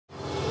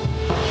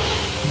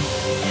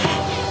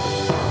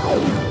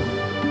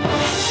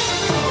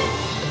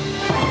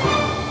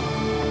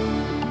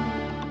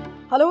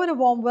Hello and a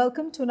warm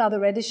welcome to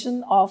another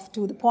edition of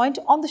To The Point.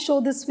 On the show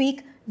this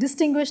week,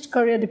 distinguished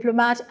career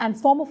diplomat and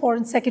former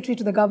Foreign Secretary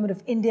to the Government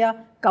of India,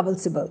 Kanwal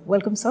Sibal.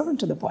 Welcome, sir, and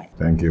To The Point.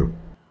 Thank you.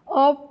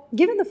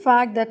 Given the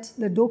fact that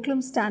the DOKLAM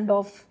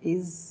standoff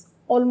is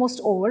almost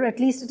over, at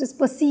least it is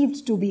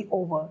perceived to be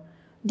over,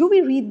 do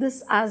we read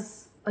this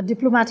as a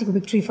diplomatic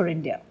victory for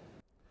India?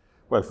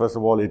 Well, first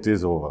of all, it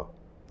is over.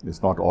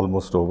 It's not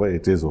almost over,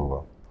 it is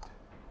over.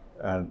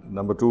 And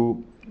number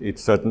two, it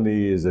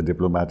certainly is a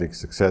diplomatic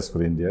success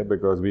for India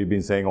because we've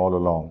been saying all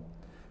along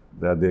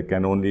that there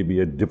can only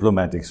be a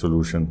diplomatic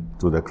solution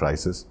to the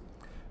crisis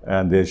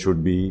and there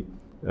should be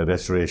a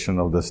restoration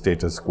of the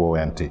status quo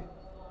ante.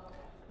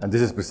 And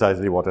this is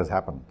precisely what has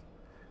happened.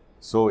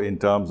 So in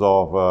terms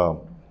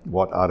of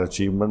what our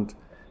achievement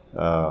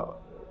of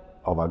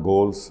our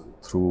goals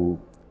through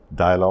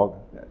dialogue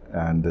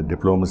and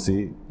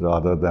diplomacy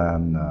rather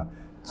than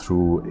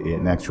through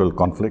an actual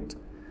conflict,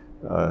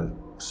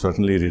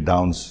 certainly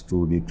redounds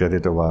to the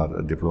credit of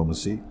our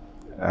diplomacy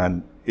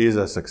and is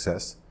a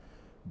success.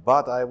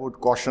 But I would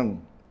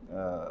caution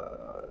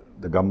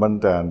the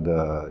government and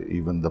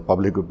even the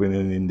public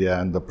opinion in India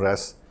and the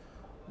press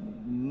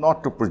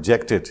not to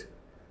project it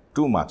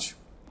too much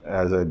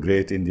as a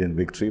great Indian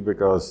victory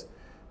because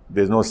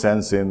there's no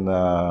sense in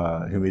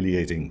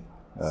humiliating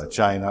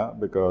China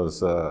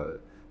because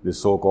the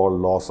so-called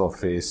loss of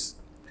face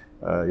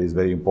is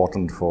very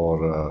important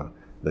for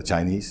the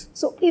Chinese.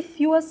 So if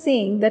you are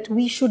saying that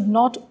we should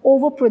not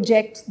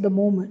over-project the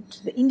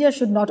moment, the India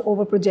should not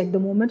over-project the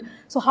moment,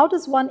 so how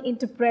does one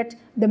interpret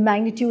the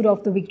magnitude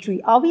of the victory?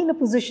 Are we in a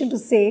position to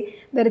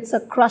say that it's a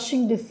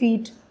crushing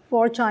defeat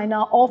for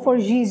China or for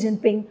Xi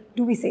Jinping?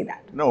 Do we say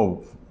that?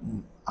 No,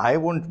 I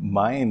wouldn't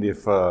mind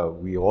if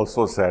we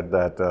also said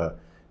that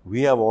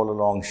we have all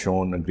along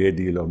shown a great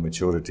deal of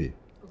maturity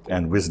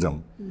and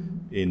wisdom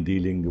in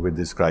dealing with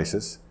this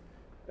crisis.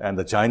 And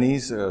the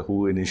Chinese,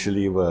 who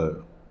initially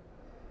were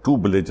too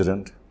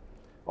belligerent,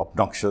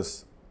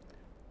 obnoxious,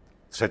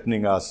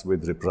 threatening us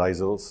with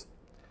reprisals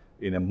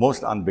in a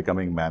most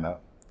unbecoming manner,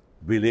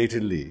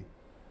 belatedly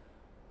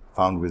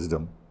found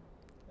wisdom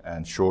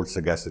and showed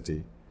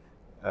sagacity.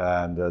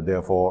 And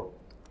therefore,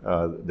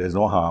 there's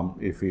no harm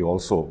if we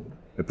also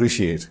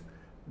appreciate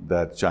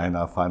that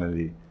China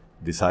finally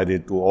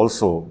decided to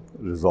also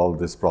resolve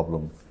this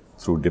problem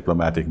through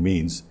diplomatic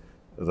means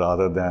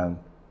rather than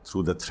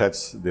through the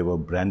threats they were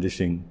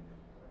brandishing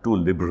too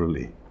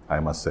liberally, I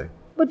must say.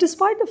 But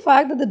despite the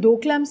fact that the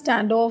DOKLAM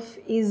standoff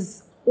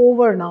is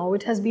over now,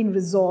 it has been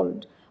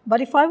resolved. But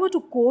if I were to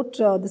quote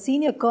the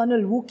senior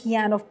Colonel Wu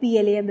Qian of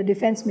PLA and the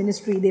Defense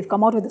Ministry, they've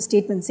come out with a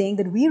statement saying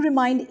that we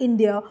remind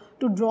India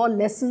to draw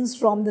lessons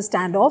from the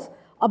standoff,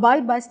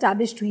 abide by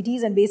established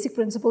treaties and basic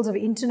principles of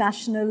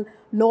international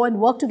law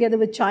and work together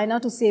with China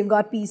to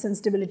safeguard peace and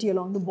stability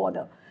along the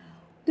border.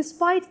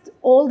 Despite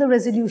all the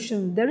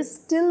resolution, there is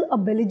still a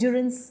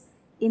belligerence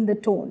in the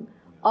tone.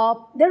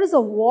 There is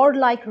a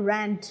warlike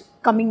rant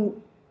coming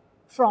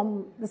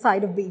from the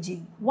side of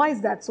Beijing. Why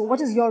is that so?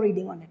 What is your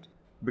reading on it?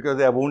 Because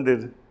they are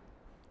wounded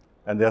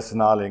and they are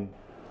snarling.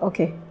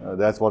 Okay.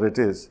 That's what it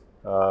is.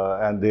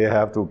 And they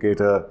have to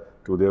cater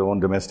to their own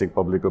domestic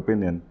public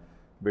opinion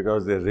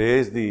because they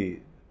raise the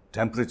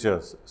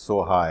temperatures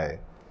so high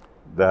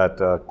that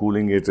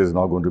cooling it is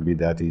not going to be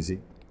that easy.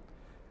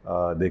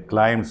 They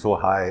climbed so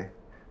high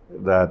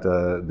that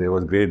there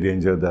was great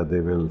danger that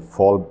they will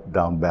fall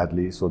down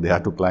badly, so they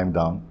had to climb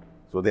down.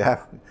 So they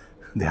have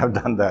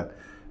done that.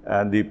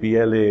 And the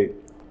PLA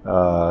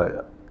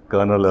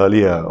colonel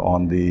earlier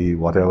on the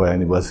whatever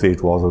anniversary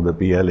it was of the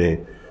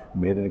PLA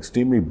made an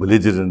extremely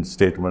belligerent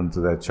statement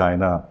that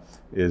China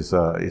is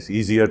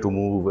easier to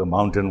move a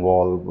mountain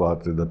wall,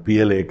 but the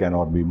PLA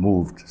cannot be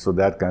moved. So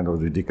that kind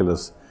of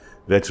ridiculous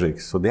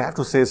rhetoric. So they have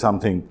to say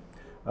something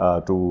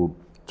to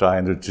try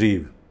and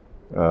retrieve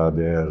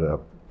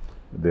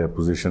their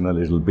position a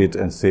little bit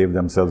and save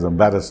themselves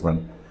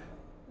embarrassment.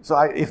 So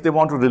if they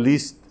want to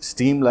release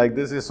steam like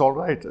this, it's all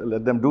right,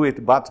 let them do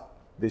it. But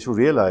they should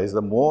realize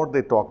the more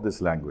they talk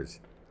this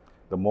language,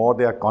 the more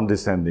they are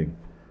condescending,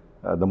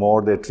 the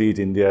more they treat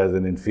India as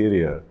an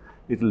inferior,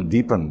 it will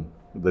deepen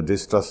the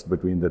distrust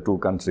between the two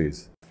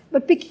countries.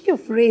 But picking your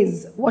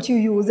phrase, what you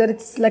use, that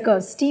it's like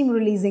a steam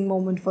releasing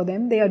moment for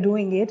them. They are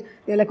doing it.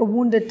 They're like a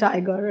wounded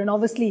tiger. And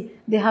obviously,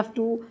 they have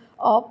to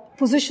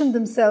position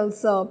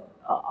themselves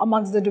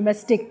amongst the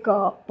domestic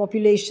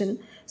population.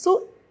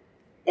 So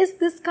is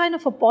this kind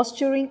of a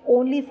posturing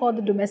only for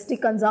the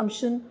domestic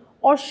consumption,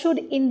 or should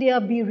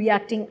India be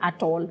reacting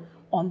at all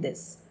on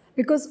this?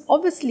 Because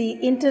obviously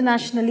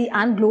internationally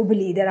and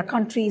globally there are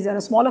countries, there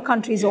are smaller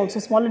countries also,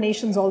 smaller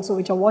nations also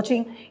which are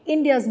watching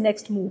India's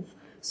next move.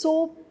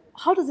 So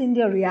how does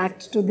India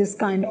react to this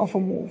kind of a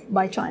move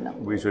by China?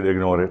 We should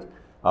ignore it.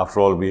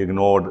 After all, we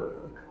ignored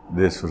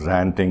this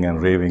ranting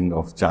and raving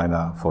of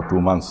China for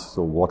 2 months.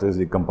 So what is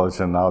the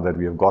compulsion now that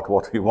we have got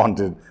what we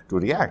wanted to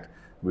react?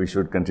 We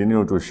should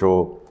continue to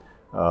show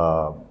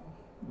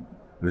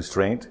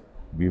restraint,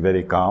 be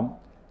very calm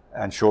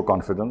and show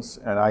confidence.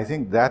 And I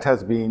think that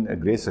has been a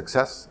great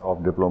success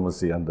of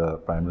diplomacy under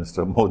Prime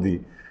Minister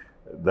Modi,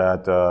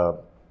 that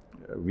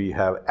we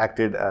have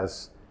acted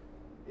as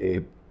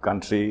a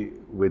country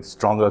with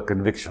stronger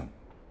conviction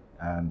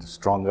and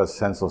stronger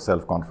sense of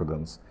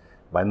self-confidence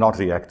by not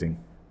reacting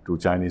to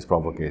Chinese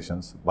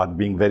provocations, but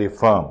being very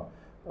firm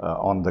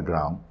on the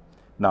ground.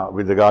 Now,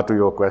 with regard to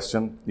your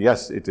question,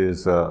 yes, it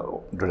is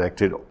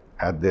directed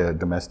at their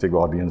domestic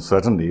audience,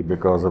 certainly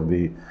because of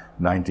the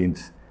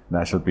 19th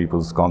National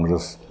People's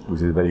Congress,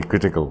 which is very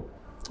critical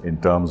in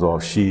terms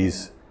of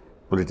Xi's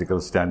political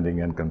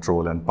standing and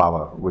control and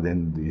power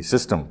within the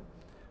system.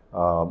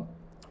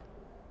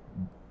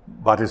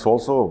 But it's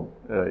also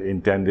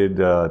intended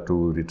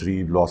to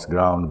retrieve lost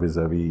ground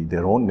vis-a-vis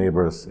their own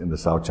neighbors in the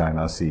South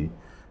China Sea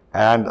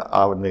and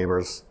our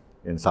neighbors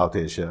in South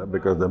Asia,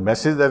 because the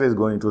message that is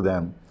going to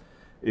them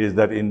is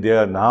that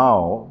India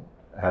now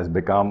has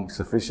become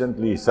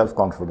sufficiently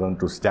self-confident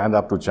to stand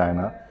up to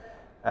China,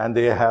 and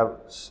they have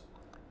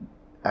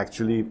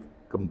actually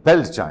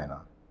compelled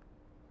China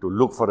to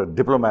look for a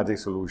diplomatic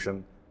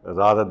solution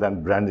rather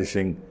than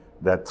brandishing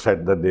that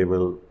threat that they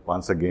will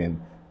once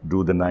again do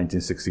the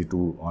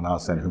 1962 on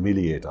us and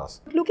humiliate us.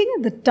 Looking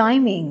at the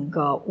timing,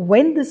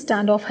 when this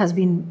standoff has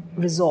been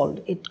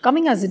resolved, it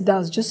coming as it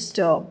does just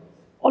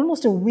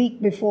almost a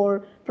week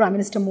before Prime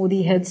Minister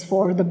Modi heads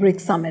for the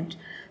BRICS summit.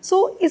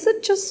 So is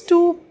it just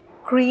to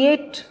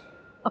create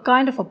a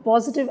kind of a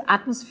positive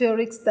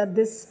atmospherics that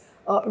this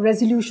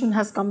resolution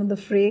has come in the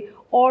fray,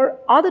 or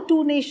are the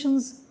two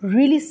nations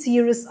really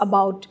serious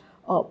about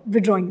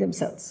withdrawing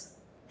themselves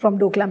from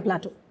DOKLAM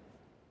Plateau?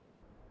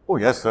 Oh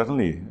yes,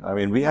 certainly. I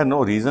mean, we had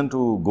no reason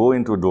to go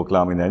into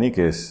DOKLAM in any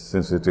case,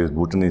 since it is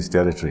Bhutanese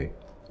territory,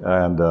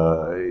 and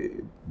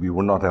we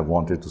would not have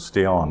wanted to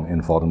stay on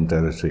in foreign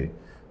territory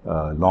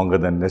longer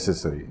than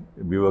necessary.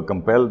 We were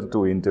compelled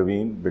to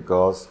intervene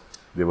because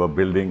they were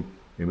building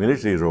a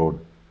military road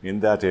in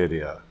that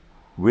area,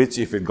 which,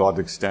 if it got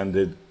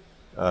extended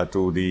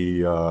to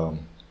the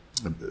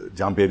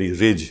Jamperi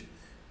Ridge,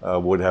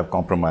 would have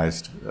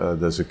compromised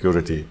the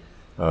security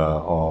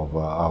of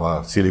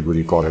our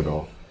Siliguri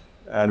corridor.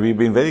 And we've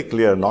been very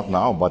clear, not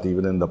now, but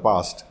even in the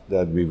past,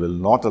 that we will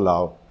not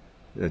allow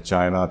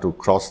China to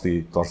cross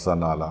the Torsa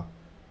Nala,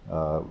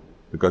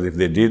 because if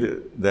they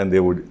did, then they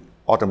would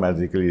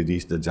automatically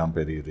reach the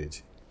Jamperi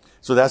Ridge.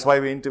 So that's why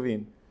we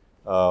intervene.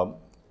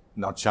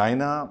 Now,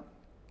 China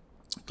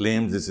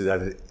claims this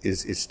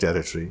is its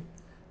territory.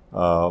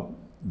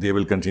 They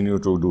will continue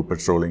to do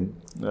patrolling,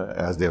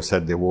 as they have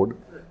said they would.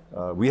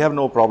 We have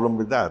no problem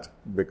with that,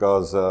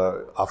 because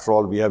after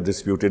all, we have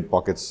disputed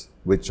pockets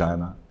with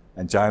China,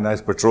 and China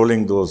is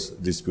patrolling those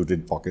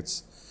disputed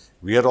pockets.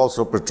 We are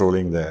also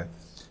patrolling there.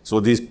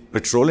 So this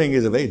patrolling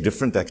is a very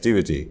different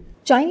activity.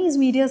 Chinese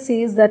media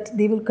says that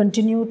they will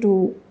continue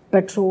to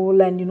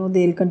patrol and,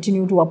 they'll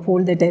continue to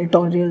uphold their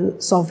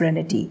territorial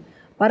sovereignty.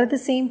 But at the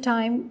same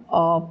time,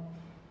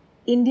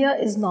 India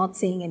is not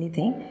saying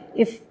anything.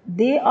 If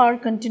they are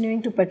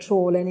continuing to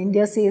patrol and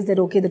India says that,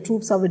 okay, the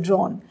troops are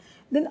withdrawn,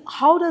 then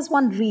how does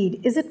one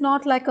read? Is it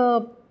not like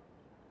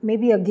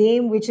maybe a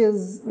game which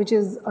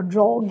is a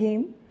draw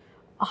game?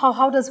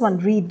 How does one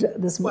read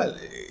this move? Well,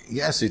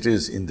 yes, it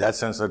is in that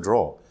sense a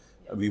draw.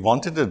 We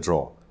wanted a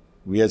draw.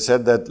 We had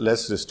said that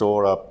let's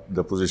restore up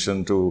the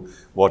position to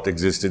what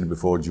existed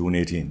before June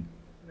 18,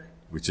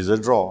 which is a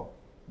draw.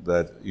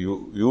 That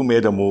you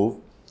made a move,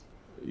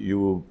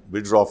 you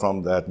withdraw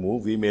from that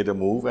move, we made a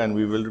move, and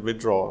we will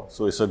withdraw.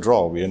 So it's a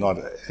draw. We are not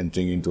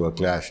entering into a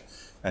clash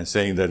and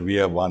saying that we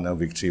have won a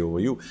victory over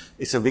you.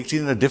 It's a victory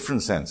in a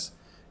different sense.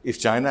 If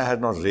China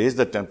had not raised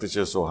the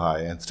temperature so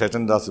high and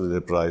threatened us with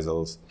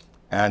reprisals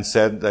and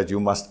said that you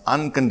must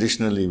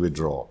unconditionally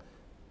withdraw,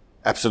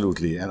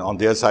 absolutely, and on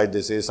their side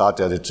they say it's our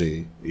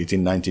territory,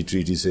 1890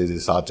 treaty says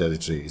it's our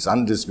territory, it's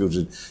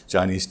undisputed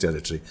Chinese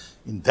territory.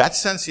 In that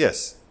sense,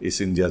 yes,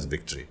 it's India's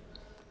victory.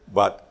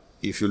 But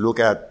if you look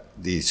at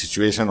the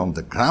situation on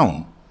the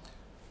ground,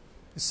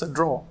 it's a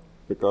draw,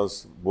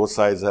 because both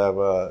sides have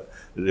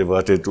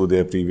reverted to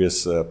their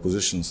previous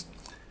positions.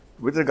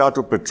 With regard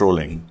to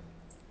patrolling,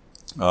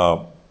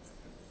 the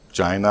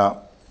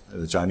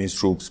Chinese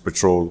troops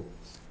patrol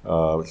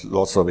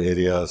lots of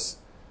areas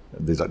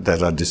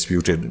that are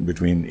disputed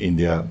between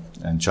India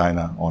and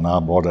China on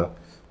our border.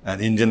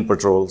 And Indian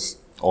patrols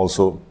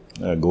also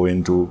go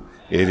into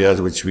areas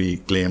which we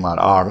claim are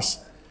ours.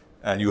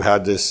 And you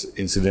had this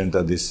incident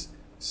at this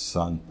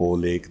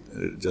Sangpo Lake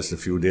just a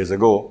few days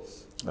ago,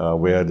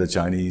 where the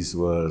Chinese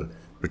were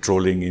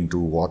patrolling into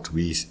what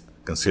we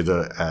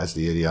consider as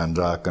the area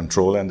under our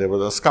control, and there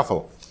was a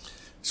scuffle.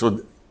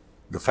 So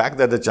the fact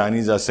that the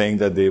Chinese are saying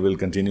that they will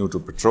continue to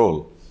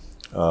patrol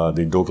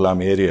the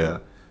DOKLAM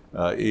area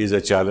is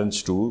a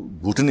challenge to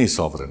Bhutanese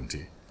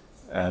sovereignty.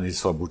 And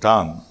it's for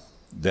Bhutan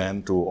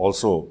then to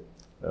also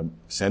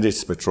send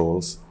its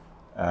patrols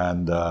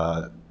and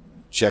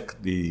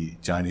check the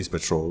Chinese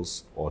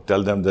patrols, or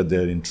tell them that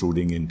they're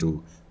intruding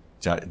into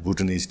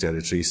Bhutanese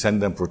territory,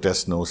 send them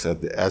protest notes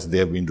as they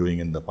have been doing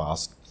in the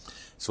past,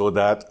 so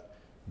that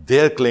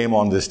their claim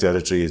on this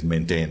territory is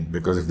maintained.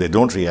 Because if they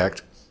don't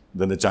react,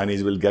 then the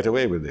Chinese will get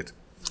away with it.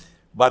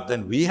 But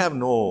then we have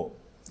no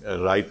a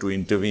right to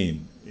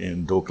intervene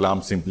in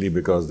DOKLAM simply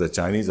because the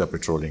Chinese are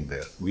patrolling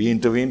there. We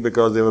intervened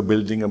because they were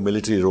building a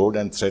military road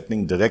and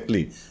threatening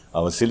directly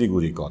our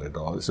Siliguri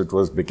corridor. So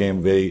it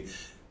became very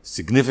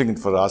significant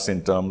for us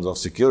in terms of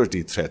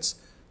security threats.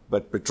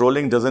 But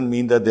patrolling doesn't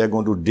mean that they're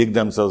going to dig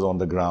themselves on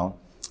the ground,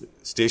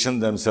 station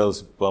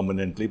themselves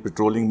permanently.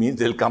 Patrolling means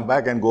they'll come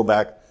back and go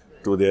back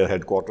to their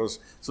headquarters.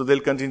 So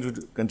they'll continue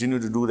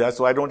to do that.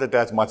 So I don't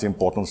attach much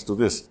importance to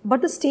this.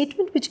 But the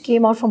statement which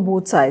came out from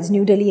both sides,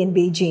 New Delhi and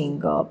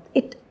Beijing,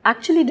 it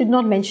actually did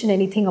not mention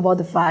anything about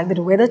the fact that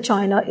whether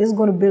China is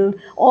going to build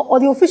or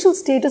the official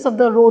status of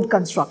the road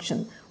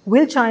construction.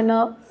 Will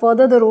China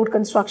further the road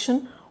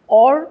construction,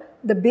 or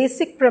the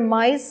basic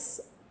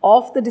premise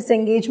of the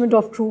disengagement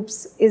of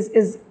troops is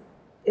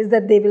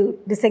that they will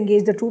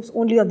disengage the troops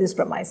only on this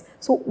premise?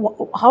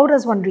 So how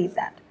does one read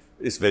that?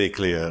 It's very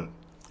clear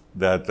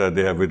that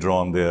they have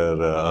withdrawn their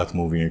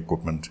earth-moving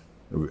equipment.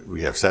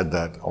 We have said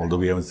that, although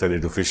we haven't said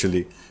it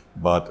officially,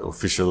 but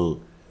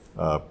official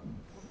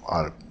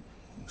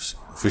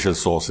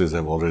sources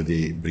have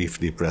already briefed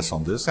the press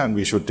on this, and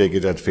we should take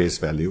it at face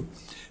value.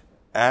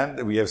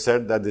 And we have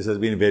said that this has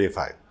been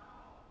verified.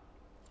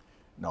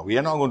 Now, we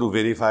are not going to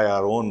verify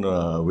our own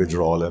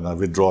withdrawal and a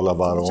withdrawal of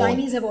our own.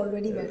 Chinese have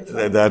already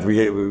verified. That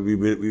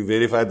we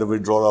verified the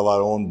withdrawal of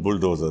our own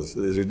bulldozers.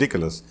 It's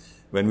ridiculous.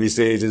 When we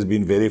say it has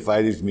been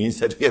verified, it means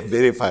that we have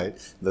verified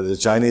that the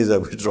Chinese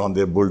have withdrawn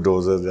their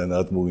bulldozers and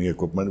earth-moving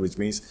equipment, which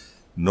means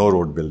no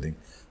road building.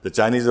 The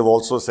Chinese have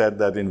also said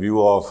that in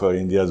view of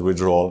India's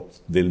withdrawal,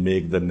 they'll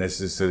make the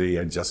necessary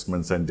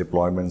adjustments and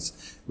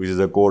deployments, which is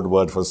a code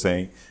word for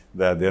saying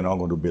that they're not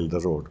going to build the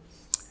road.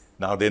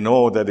 Now, they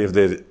know that if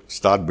they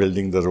start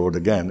building the road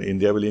again,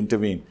 India will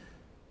intervene.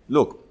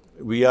 Look,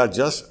 we are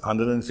just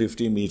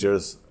 150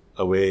 meters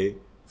away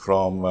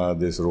from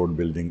this road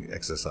building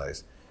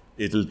exercise.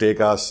 It will take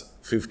us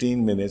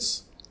 15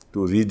 minutes to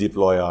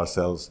redeploy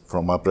ourselves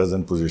from our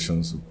present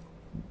positions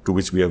to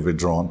which we have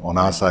withdrawn on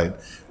our side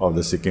of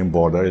the Sikkim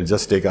border. It will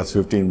just take us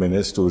 15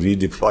 minutes to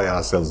redeploy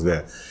ourselves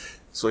there.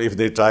 So if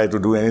they try to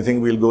do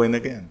anything, we'll go in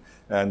again.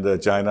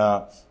 And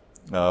China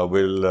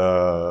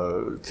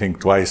will think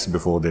twice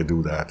before they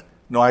do that.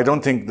 No, I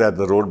don't think that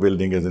the road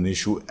building is an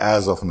issue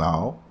as of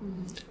now.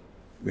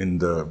 In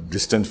the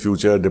distant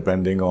future,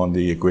 depending on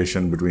the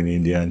equation between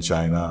India and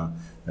China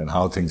and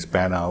how things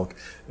pan out,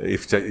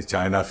 if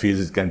China feels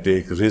it can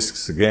take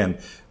risks again,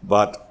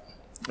 but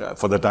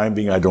for the time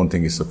being, I don't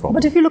think it's a problem.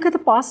 But if you look at the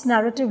past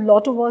narrative, a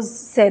lot was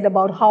said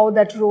about how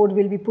that road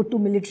will be put to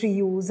military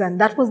use,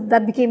 and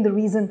that became the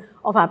reason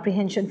of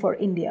apprehension for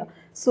India.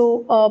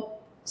 So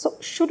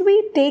should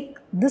we take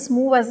this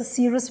move as a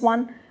serious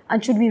one,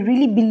 and should we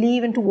really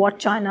believe into what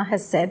China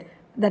has said,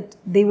 that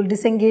they will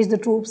disengage the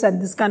troops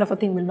and this kind of a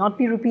thing will not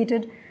be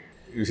repeated?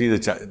 You see,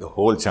 the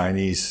whole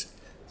Chinese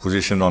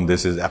position on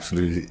this is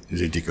absolutely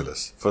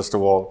ridiculous. First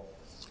of all,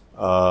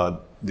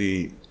 there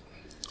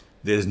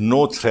is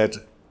no threat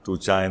to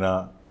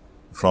China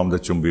from the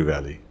Chumbi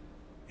Valley.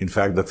 In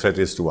fact, the threat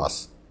is to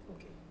us.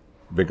 Okay.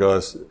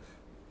 Because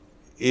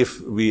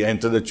if we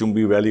enter the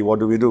Chumbi Valley, what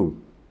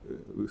do?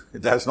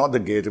 That's not the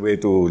gateway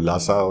to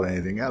Lhasa or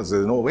anything else.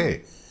 There's no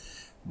way.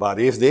 But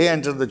if they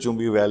enter the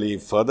Chumbi Valley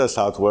further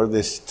southward,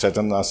 they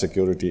threaten our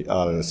security,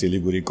 our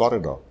Siliguri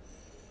corridor.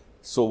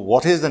 So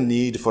what is the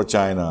need for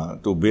China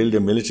to build a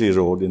military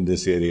road in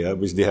this area,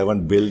 which they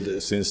haven't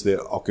built since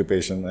their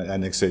occupation and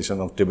annexation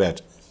of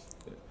Tibet?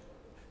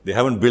 They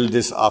haven't built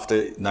this after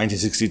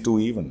 1962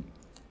 even.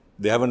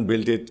 They haven't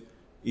built it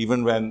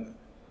even when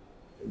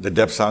the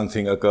Depsang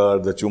thing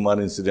occurred, the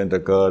Chumar incident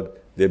occurred.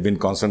 They've been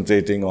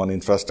concentrating on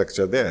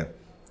infrastructure there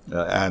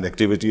and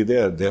activity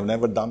there. They have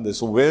never done this.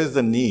 So where is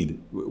the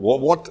need?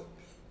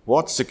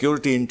 What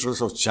security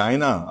interests of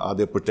China are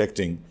they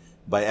protecting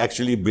by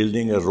actually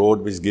building a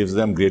road which gives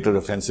them greater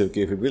offensive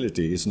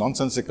capability? It's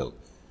nonsensical.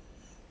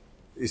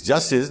 It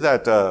just is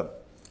that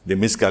they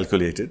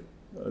miscalculated.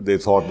 They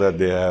thought that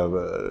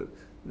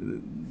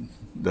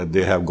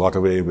they have got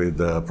away with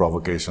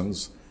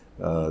provocations.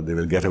 They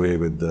will get away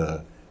with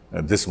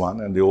this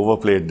one, and they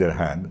overplayed their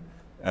hand.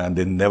 And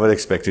they never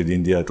expected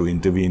India to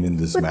intervene in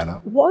this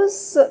manner.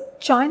 Was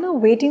China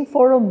waiting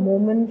for a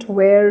moment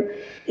where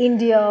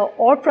India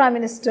or Prime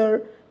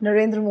Minister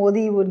Narendra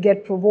Modi would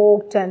get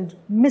provoked and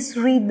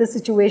misread the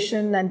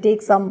situation and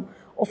take some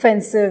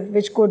offensive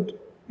which could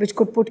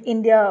put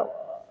India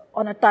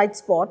on a tight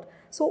spot?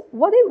 So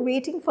were they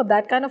waiting for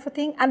that kind of a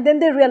thing? And then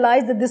they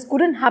realized that this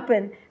couldn't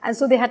happen, and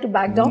so they had to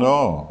back down?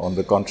 No, on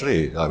the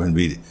contrary. I mean,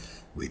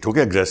 we took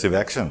aggressive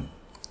action.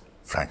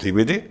 Frankly,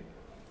 we did.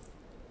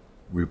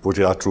 We put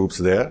our troops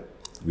there.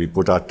 We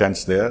put our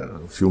tents there,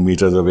 a few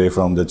meters away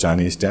from the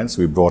Chinese tents.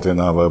 We brought in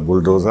our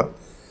bulldozer,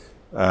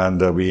 and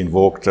we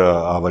invoked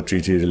our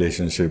treaty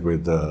relationship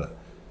with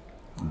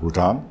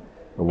Bhutan.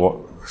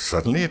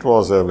 Certainly, it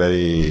was a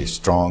very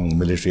strong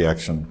military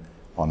action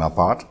on our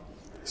part.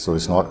 So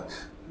it's not.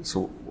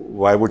 So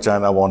why would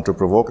China want to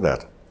provoke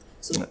that?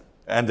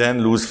 And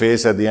then lose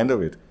face at the end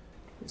of it?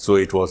 So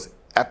it was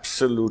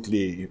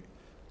absolutely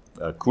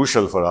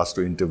crucial for us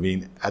to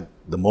intervene at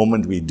the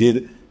moment we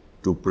did,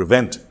 to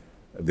prevent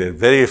they're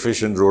very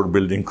efficient road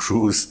building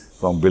crews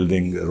from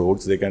building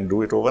roads. They can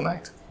do it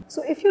overnight.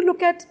 So if you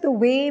look at the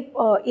way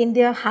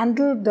India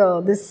handled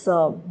this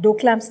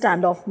DOKLAM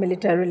standoff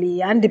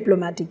militarily and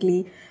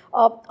diplomatically,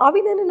 are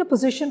we then in a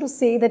position to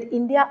say that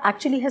India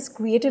actually has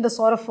created a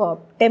sort of a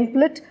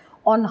template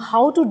on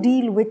how to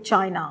deal with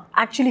China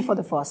actually for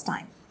the first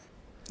time?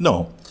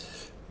 No.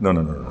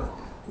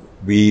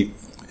 We,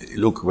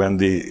 look, when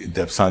the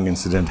Depsang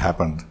incident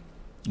happened,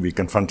 we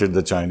confronted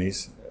the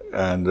Chinese,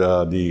 and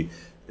the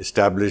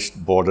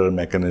established border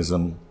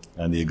mechanism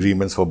and the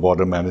agreements for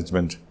border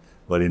management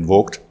were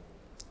invoked,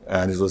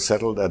 and it was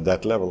settled at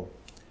that level.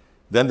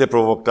 Then they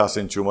provoked us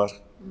in Chumar,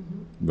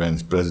 when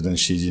President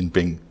Xi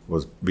Jinping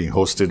was being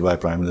hosted by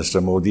Prime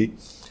Minister Modi.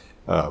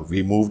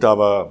 We moved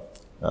our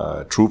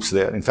troops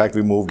there. In fact,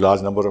 we moved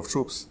large number of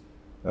troops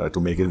to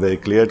make it very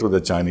clear to the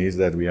Chinese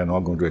that we are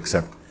not going to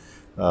accept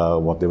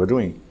what they were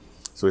doing.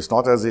 So it's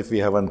not as if we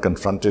haven't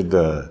confronted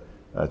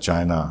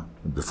China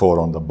before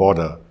on the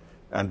border.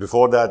 And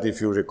before that, if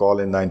you recall,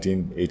 in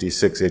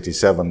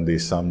 1986-87, the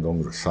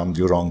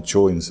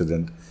Samdurong-Cho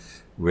incident,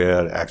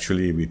 where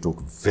actually we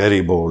took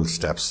very bold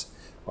steps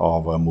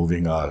of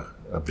moving a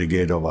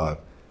brigade of our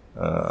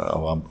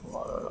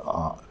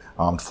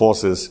armed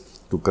forces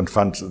to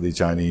confront the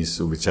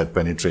Chinese, which had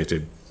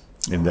penetrated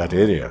in that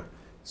area.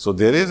 So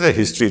there is a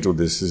history to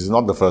this. This is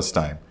not the first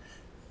time.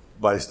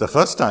 But it's the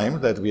first time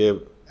that we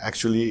have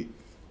actually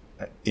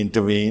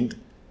intervened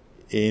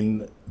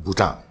in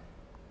Bhutan.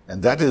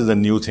 And that is the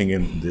new thing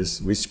in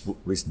this, which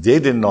they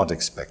did not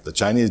expect, the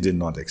Chinese did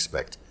not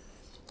expect.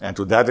 And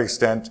to that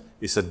extent,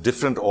 it's a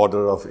different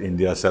order of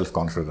India's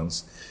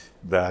self-confidence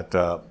that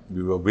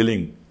we were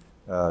willing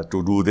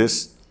to do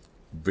this,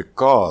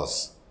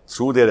 because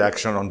through their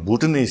action on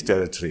Bhutanese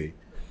territory,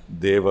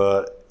 they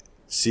were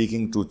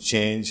seeking to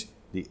change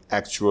the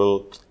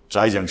actual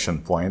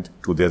tri-junction point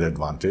to their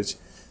advantage,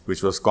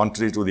 which was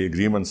contrary to the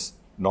agreements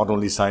not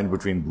only signed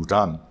between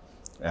Bhutan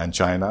and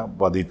China,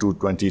 but the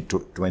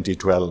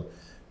 2012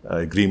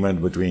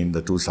 agreement between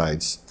the two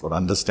sides, or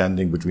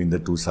understanding between the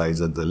two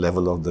sides at the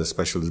level of the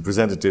special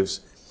representatives,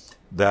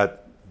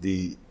 that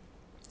the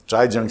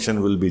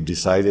tri-junction will be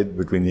decided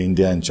between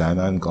India and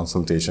China in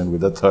consultation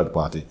with a third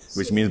party,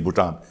 which means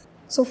Bhutan.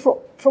 So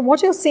from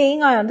what you're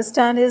saying, I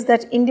understand is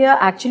that India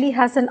actually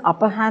has an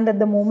upper hand at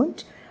the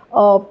moment.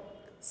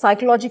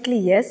 Psychologically,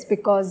 yes,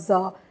 because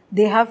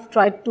they have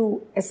tried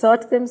to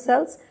assert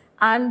themselves.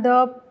 And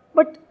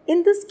but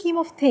in the scheme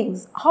of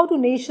things, how do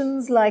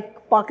nations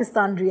like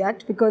Pakistan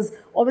react? Because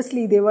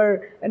obviously they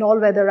were an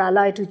all-weather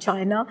ally to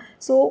China.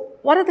 So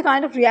what are the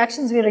kind of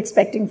reactions we are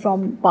expecting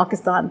from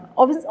Pakistan?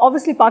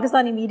 Obviously,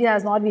 Pakistani media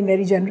has not been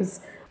very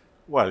generous.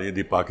 Well,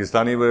 the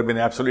Pakistani would have been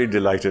absolutely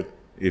delighted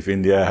if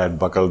India had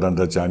buckled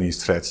under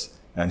Chinese threats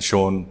and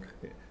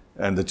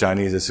the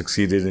Chinese have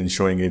succeeded in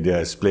showing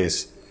India's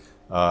place.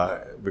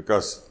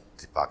 Because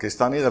the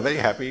Pakistanis are very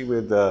happy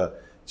with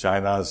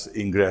China's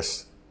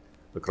ingress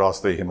across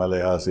the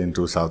Himalayas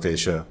into South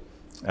Asia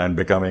and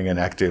becoming an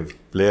active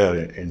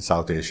player in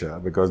South Asia,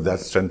 because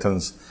that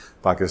strengthens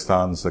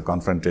Pakistan's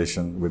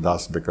confrontation with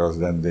us, because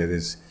then there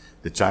is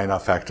the China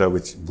factor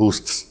which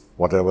boosts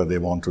whatever they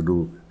want to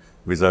do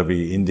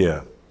vis-a-vis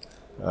India,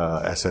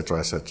 etc.,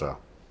 etc.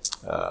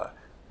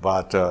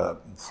 But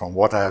from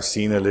what I have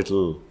seen a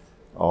little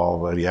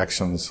of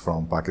reactions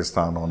from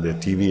Pakistan on their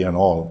TV and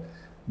all,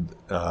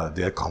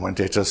 their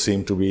commentators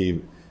seem to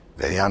be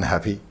very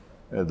unhappy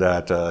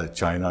that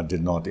China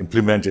did not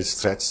implement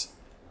its threats.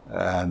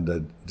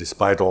 And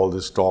despite all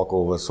this talk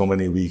over so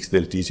many weeks,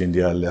 they'll teach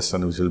India a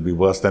lesson which will be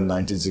worse than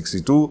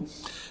 1962.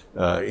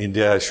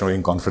 India is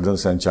showing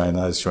confidence and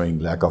China is showing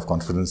lack of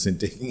confidence in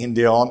taking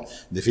India on.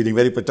 They're feeling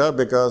very perturbed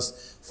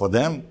because for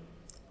them,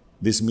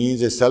 this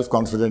means a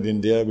self-confident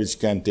India which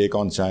can take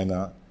on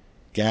China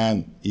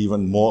can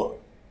even more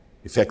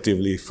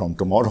effectively from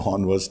tomorrow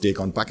onwards take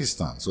on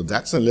Pakistan. So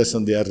that's a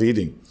lesson they are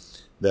reading,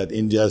 that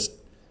India's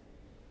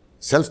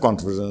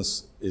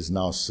self-confidence is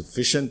now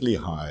sufficiently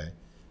high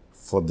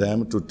for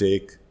them to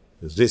take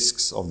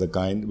risks of the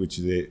kind which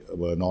they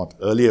were not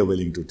earlier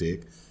willing to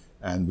take,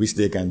 and which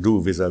they can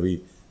do vis-a-vis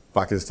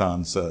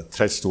Pakistan's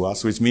threats to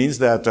us, which means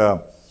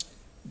that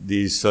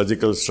these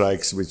surgical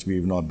strikes which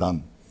we've not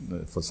done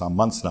for some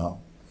months now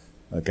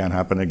can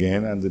happen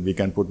again, and we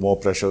can put more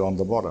pressure on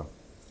the border.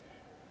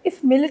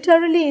 If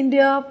militarily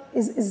India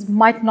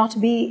might not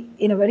be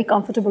in a very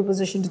comfortable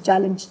position to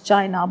challenge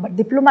China, but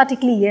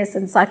diplomatically yes,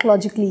 and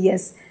psychologically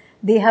yes,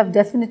 they have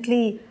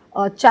definitely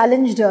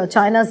challenged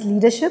China's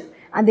leadership,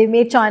 and they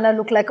made China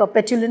look like a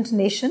petulant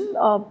nation.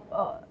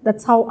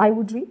 That's how I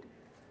would read.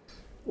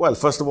 Well,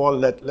 first of all,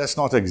 let's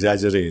not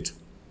exaggerate,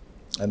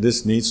 and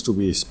this needs to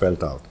be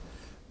spelled out.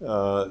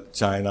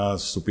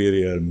 China's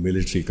superior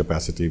military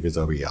capacity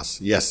vis-a-vis us.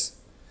 Yes,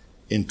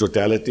 in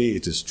totality,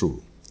 it is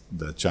true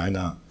that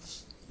China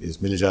is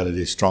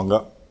militarily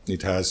stronger.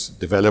 It has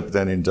developed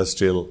an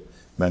industrial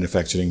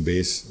manufacturing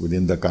base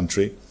within the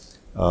country.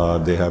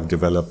 They have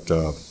developed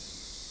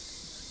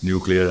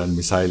nuclear and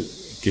missile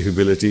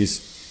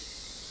capabilities,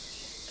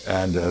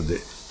 and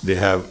they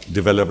have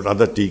developed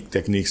other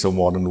techniques of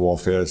modern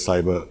warfare,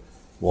 cyber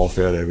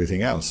warfare,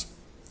 everything else.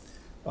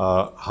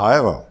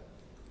 However,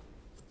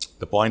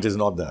 the point is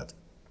not that.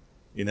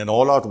 In an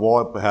all-out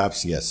war,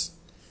 perhaps yes.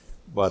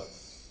 But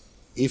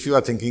if you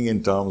are thinking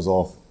in terms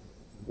of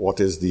what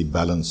is the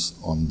balance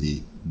on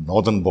the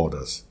northern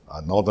borders,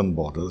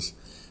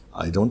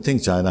 I don't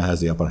think China has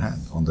the upper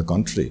hand. On the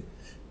contrary,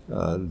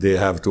 they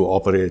have to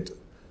operate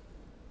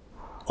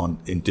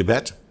in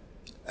Tibet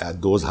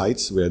at those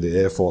heights where the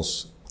Air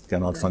Force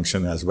cannot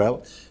function as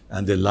well.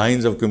 And the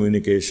lines of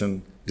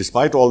communication,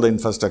 despite all the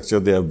infrastructure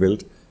they have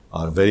built,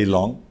 are very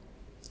long.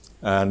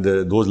 And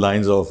those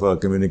lines of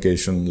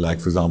communication, like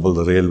for example,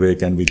 the railway,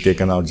 can be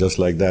taken out just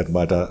like that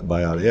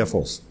by our Air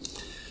Force.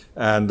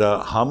 And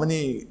how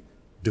many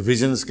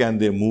divisions can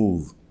they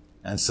move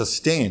and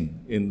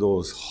sustain in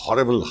those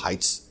horrible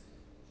heights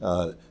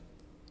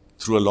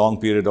through a long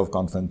period of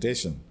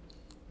confrontation?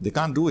 They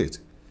can't do it.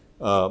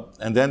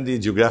 And then the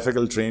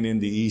geographical terrain in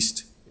the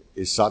east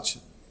is such,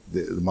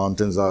 the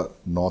mountains are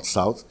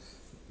north-south.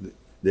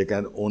 They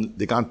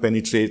can't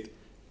penetrate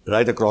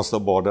right across the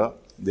border.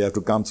 They have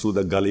to come through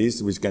the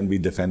gullies, which can be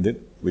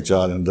defended, which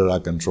are under our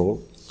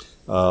control.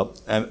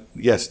 And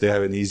yes, they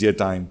have an easier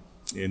time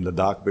in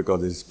Ladakh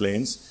because it's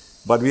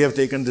plains. But we have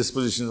taken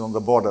dispositions on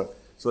the border.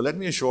 So let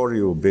me assure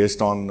you,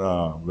 based on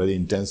very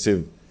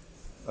intensive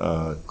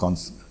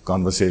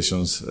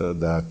conversations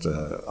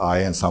that I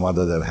and some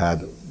others have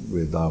had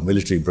with our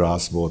military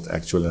brass, both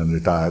actual and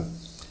retired,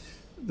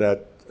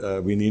 that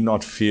we need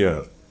not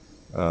fear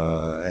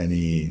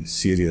any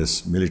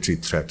serious military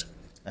threat.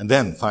 And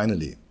then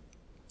finally,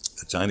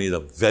 the Chinese are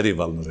very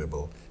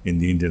vulnerable in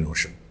the Indian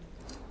Ocean.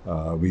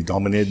 We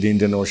dominate the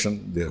Indian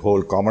Ocean. Their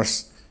whole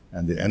commerce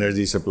and the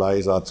energy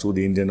supplies are through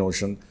the Indian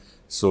Ocean.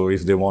 So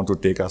if they want to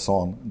take us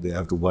on, they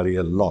have to worry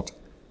a lot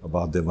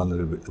about their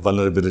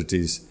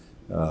vulnerabilities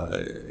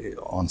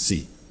on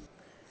sea.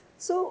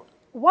 So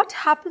what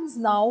happens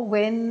now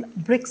when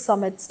BRICS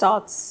summit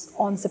starts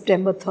on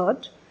September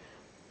 3rd?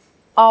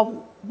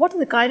 What are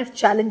the kind of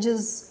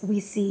challenges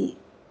we see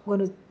going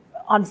to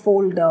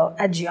unfold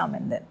at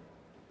XIAMEN then?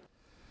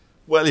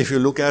 Well, if you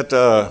look at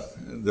the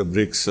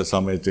BRICS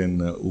summit in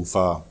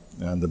Ufa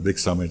and the BRICS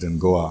summit in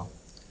Goa,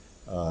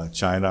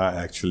 China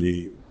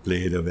actually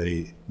played a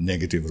very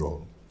negative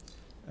role.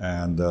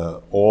 And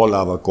all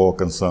our core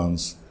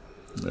concerns,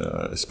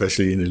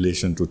 especially in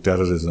relation to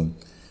terrorism,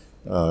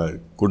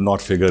 could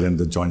not figure in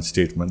the joint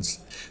statements.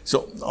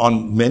 So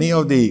on many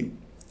of the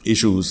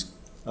issues,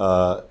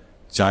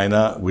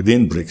 China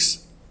within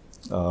BRICS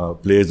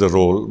plays a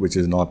role which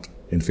is not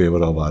in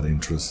favor of our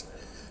interests.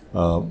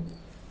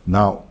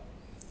 Now,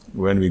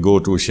 when we go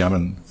to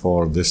XIAMEN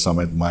for this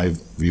summit, my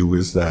view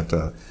is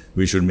that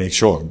we should make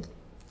sure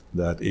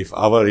that if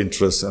our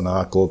interests and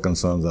our core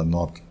concerns are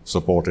not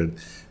supported,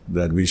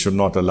 that we should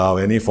not allow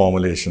any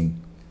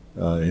formulation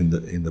in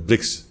the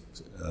BRICS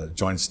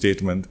joint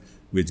statement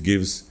which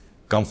gives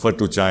comfort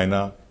to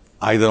China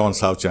either on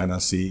South China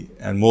Sea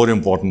and more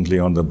importantly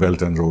on the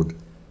Belt and Road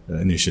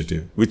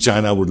Initiative, which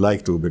China would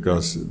like to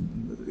because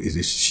it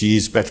is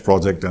Xi's pet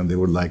project and they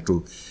would like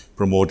to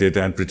promote it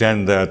and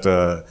pretend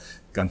that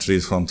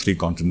countries from 3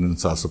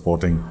 continents are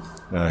supporting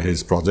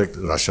his project.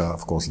 Russia,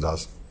 of course,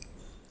 does.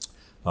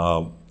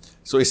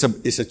 So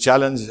it's a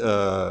challenge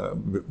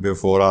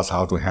before us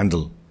how to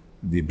handle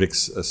the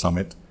BRICS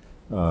summit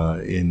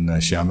in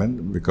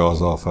XIAMEN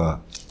because of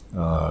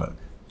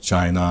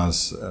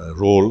China's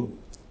role.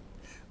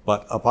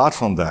 But apart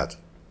from that,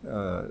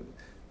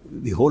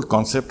 the whole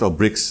concept of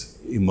BRICS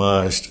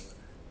emerged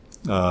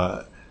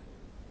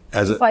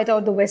as a fight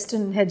out the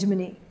Western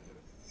hegemony.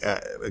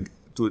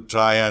 To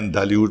try and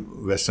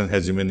dilute Western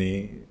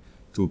hegemony,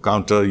 to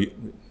counter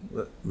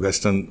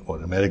Western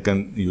or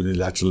American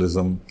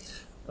unilateralism,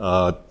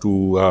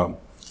 to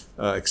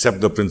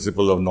accept the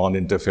principle of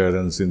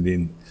non-interference in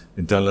the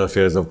internal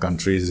affairs of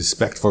countries,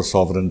 respect for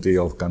sovereignty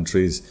of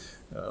countries,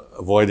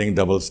 avoiding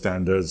double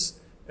standards,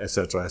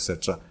 etc.,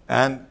 etc.,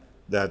 and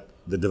that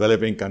the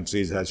developing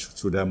countries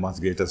should have much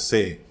greater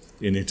say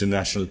in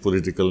international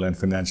political and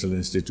financial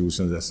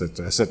institutions,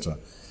 etc., etc.,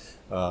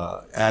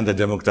 and the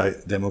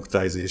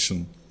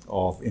democratization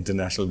of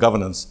international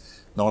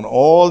governance. Now, on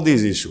all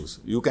these issues,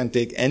 you can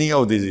take any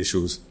of these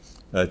issues,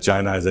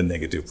 China has a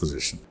negative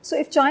position. So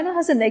if China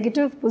has a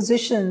negative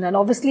position, and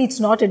obviously it's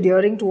not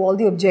adhering to all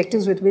the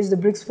objectives with which the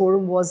BRICS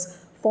Forum was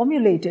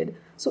formulated,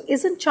 so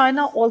isn't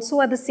China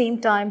also at the same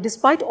time,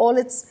 despite all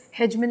its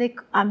hegemonic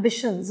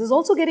ambitions, is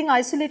also getting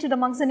isolated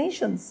amongst the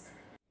nations?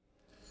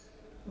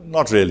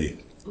 Not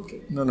really.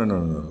 Okay.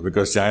 No.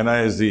 Because China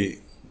is the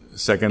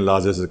second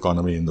largest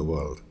economy in the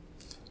world.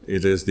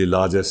 It is the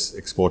largest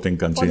exporting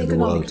country in the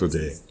world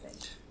today.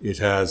 It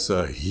has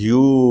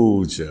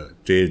huge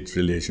trade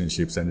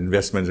relationships and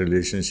investment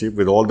relationship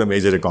with all the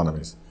major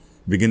economies,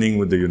 beginning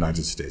with the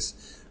United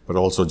States, but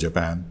also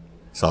Japan,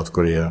 South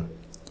Korea,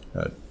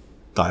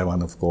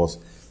 Taiwan, of course,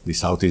 the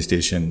Southeast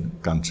Asian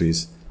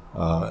countries.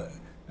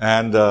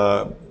 And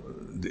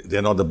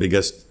they're not the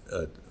biggest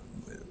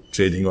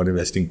trading or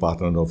investing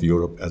partner of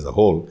Europe as a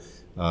whole.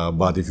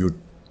 But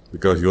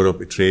because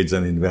Europe trades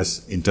and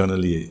invests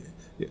internally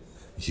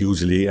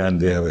hugely, and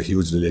they have a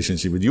huge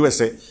relationship with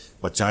USA.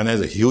 But China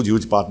is a huge,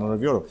 huge partner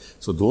of Europe.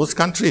 So those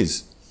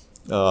countries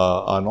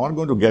are not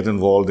going to get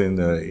involved in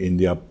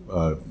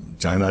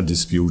India-China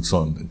disputes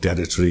on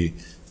territory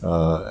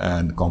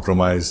and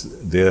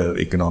compromise their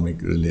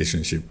economic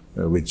relationship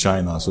with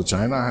China. So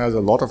China has a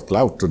lot of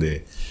clout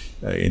today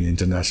in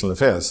international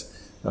affairs.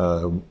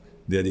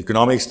 Their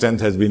economic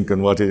strength has been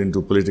converted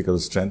into political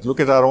strength. Look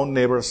at our own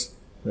neighbors,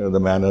 the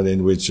manner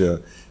in which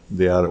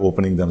they are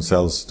opening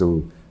themselves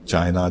to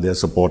China. They are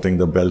supporting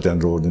the Belt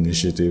and Road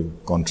Initiative,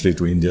 contrary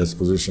to India's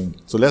position.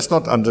 So let's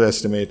not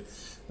underestimate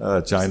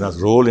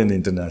China's role in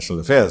international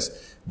affairs.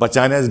 But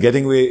China is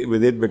getting away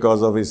with it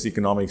because of its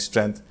economic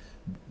strength.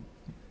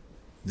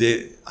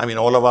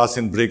 All of us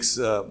in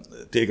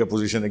BRICS take a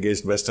position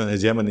against Western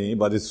hegemony,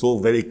 but it's so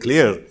very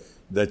clear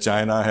that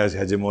China has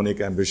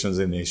hegemonic ambitions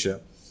in Asia.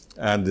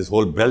 And this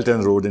whole Belt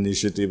and Road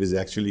Initiative is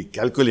actually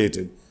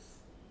calculated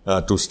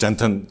to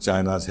strengthen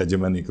China's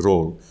hegemonic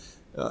role.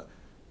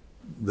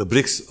 The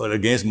BRICS are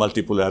against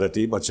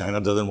multipolarity, but China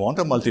doesn't want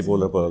a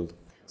multipolar world.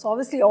 So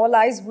obviously all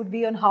eyes would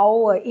be on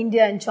how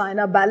India and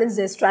China balance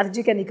their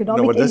strategic and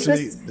economic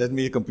interests. Let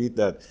me complete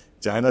that.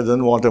 China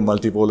doesn't want a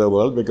multipolar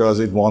world because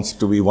it wants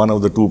to be one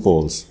of the two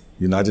poles,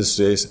 United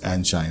States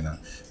and China.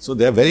 So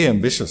they're very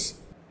ambitious.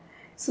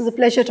 So it's a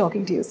pleasure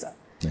talking to you, sir.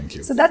 Thank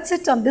you. So that's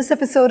it on this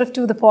episode of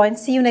To The Point.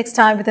 See you next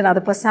time with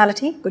another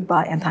personality.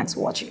 Goodbye and thanks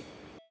for watching.